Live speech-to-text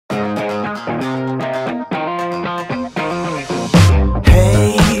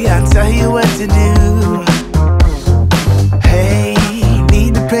to do. Hey,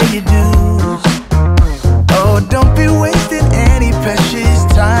 need to pay your dues. Oh, don't be wasting any precious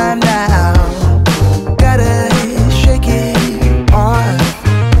time now. Gotta shake it off.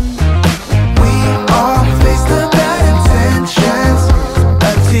 We all face the bad intentions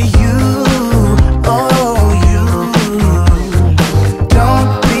up to you. Oh, you don't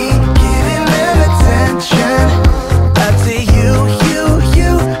be giving them attention up to you.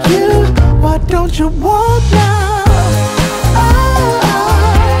 Why don't you walk now?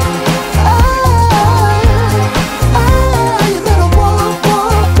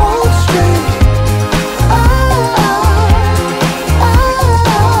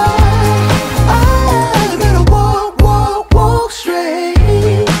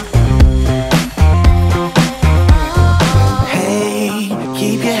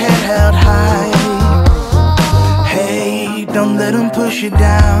 Don't let them push you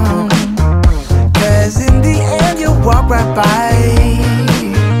down, 'cause in the end you'll walk right by.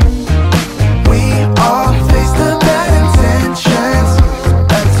 We all face the bad intentions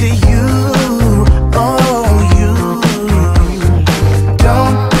up to you. Oh, you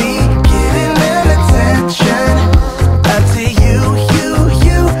don't be giving them attention up to you.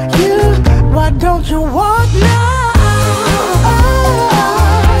 Why don't you walk now?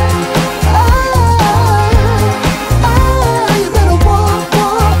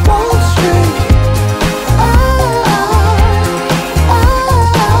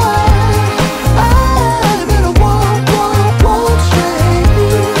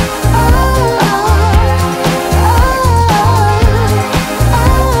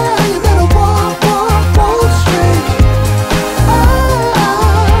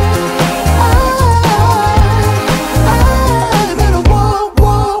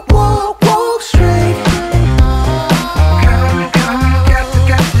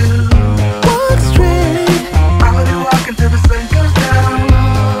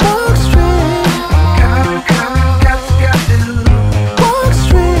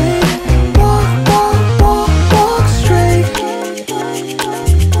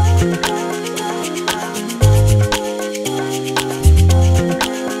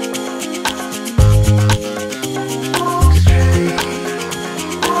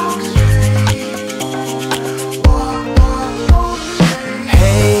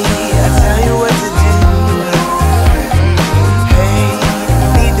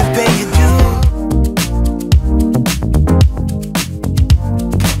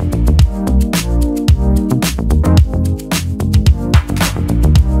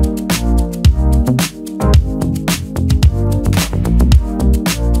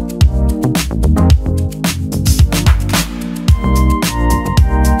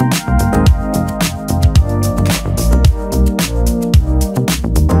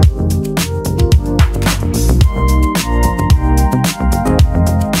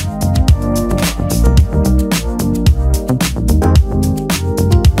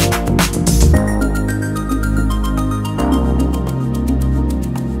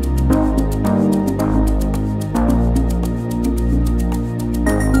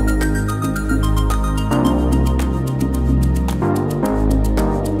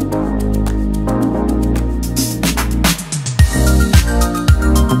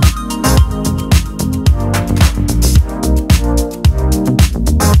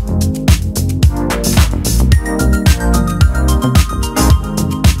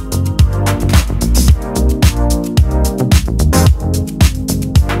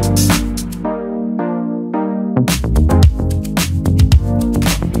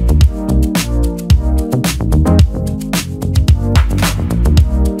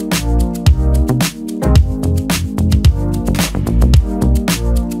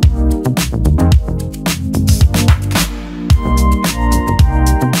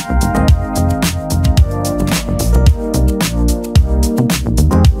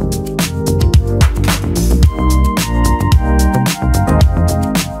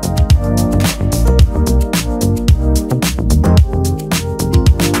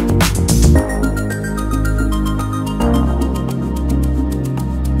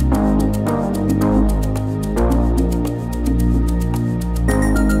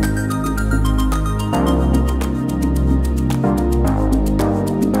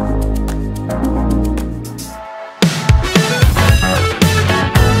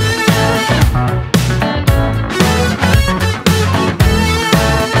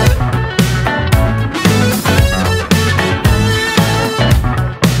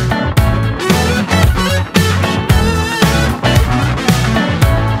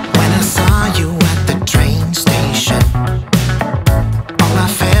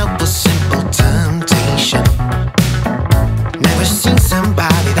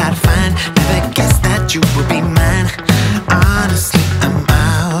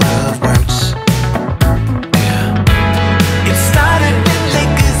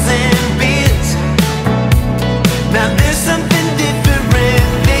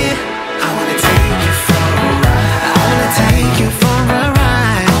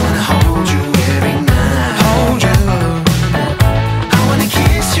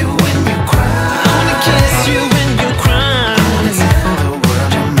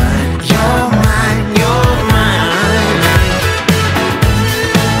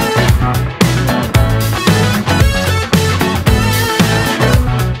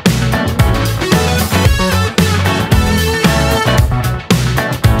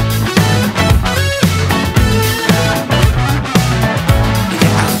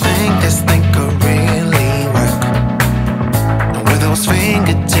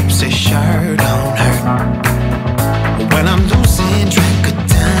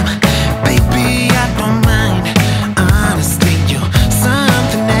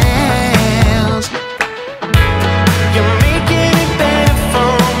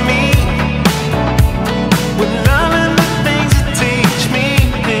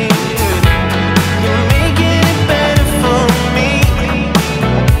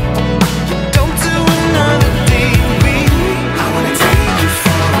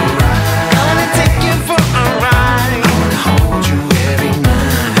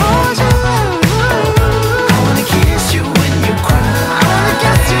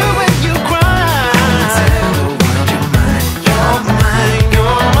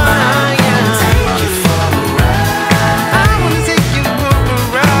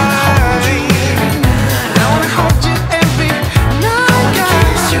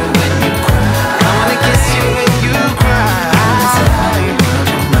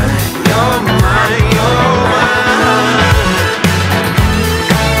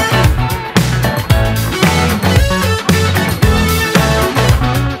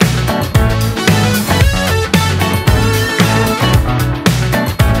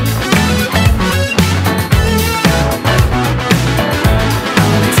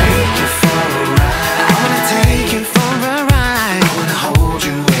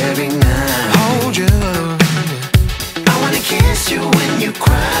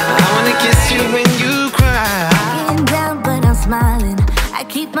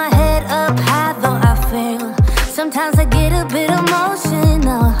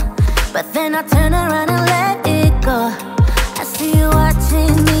 but then I turn around and let it go. I see you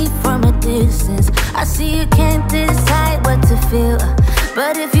watching me from a distance. I see you can't decide what to feel,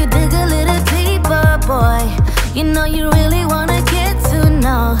 but if you dig a little deeper, boy, you know you really wanna get to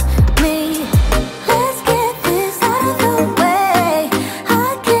know me. Let's get this out of the way. I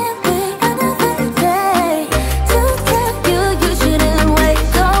can't wait another day to tell you you shouldn't wait.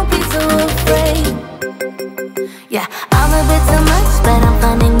 Don't be so afraid. Yeah, I'm a bit too much, but I'm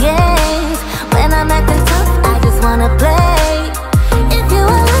fun and games. When I'm acting tough, I just wanna play. If you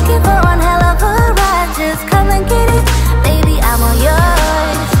are looking for one hell of a ride, just come and get it. Baby, I'm all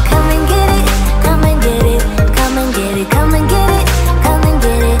yours. Come and get it, come and get it, come and get it, come and get it, come and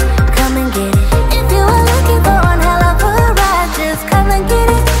get it, come and get it. If you are looking for one hell of a ride, just come and get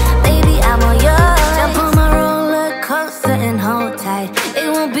it. Baby, I'm all yours. Jump on my roller coaster and hold tight. It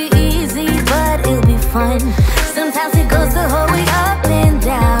won't be easy, but it'll be fun. Sometimes it goes the whole way up and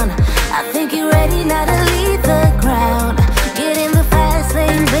down. I think you're ready now to leave the ground. Get in the fast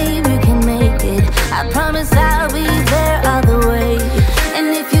lane, babe, you can make it. I promise I'll be there all the way. And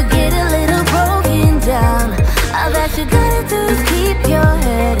if you get a little broken down, all that you gotta do is keep your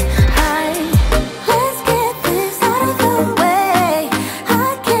head high. Let's get this out of the way.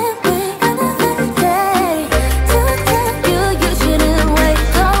 I can't wait another day to tell you you shouldn't wait.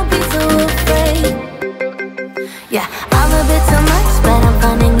 Don't be so afraid. Yeah, I'm a bit too much, but I'm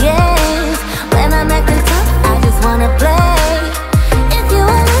fun and games. When I'm acting tough, I just wanna play. If you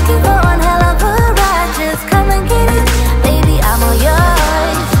are looking for one hell of a ride, just come and get it. Baby, I'm all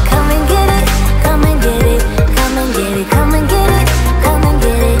yours. Come and get it, come and get it, come and get it, come and get it, come and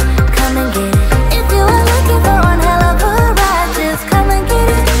get it, come and get it. If you are looking for one hell of a ride, just come and get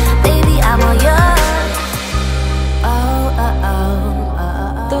it. Baby, I'm all yours.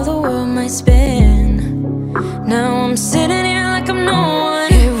 Though the world might spin, now I'm sitting here like I'm no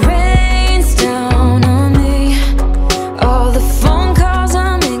one. It rains down on me. All the phone calls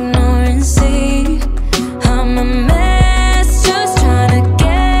I'm ignoring, see, I'm a mess, just trying to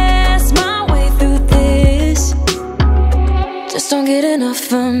guess my way through this. Just don't get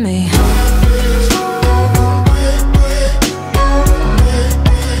enough of me.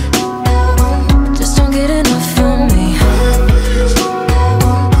 Just don't get enough of me.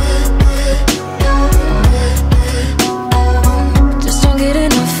 Just don't get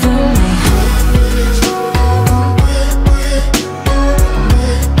enough of me.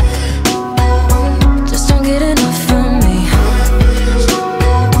 Just don't get enough of me.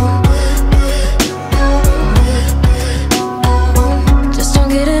 Just don't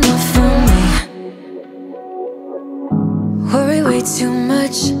get enough of me. Worry way too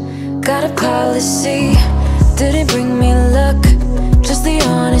much, got a policy. Didn't bring me luck, just the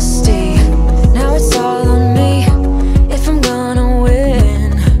honesty. Now it's all on me if I'm gonna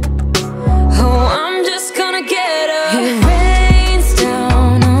win. Oh, I'm just gonna get up. It rains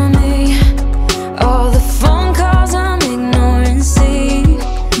down on me. All the phone calls I'm ignoring, see,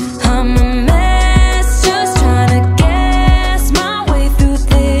 I'm a mess, just trying to guess my way through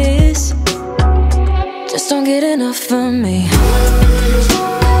this. Just don't get enough of me.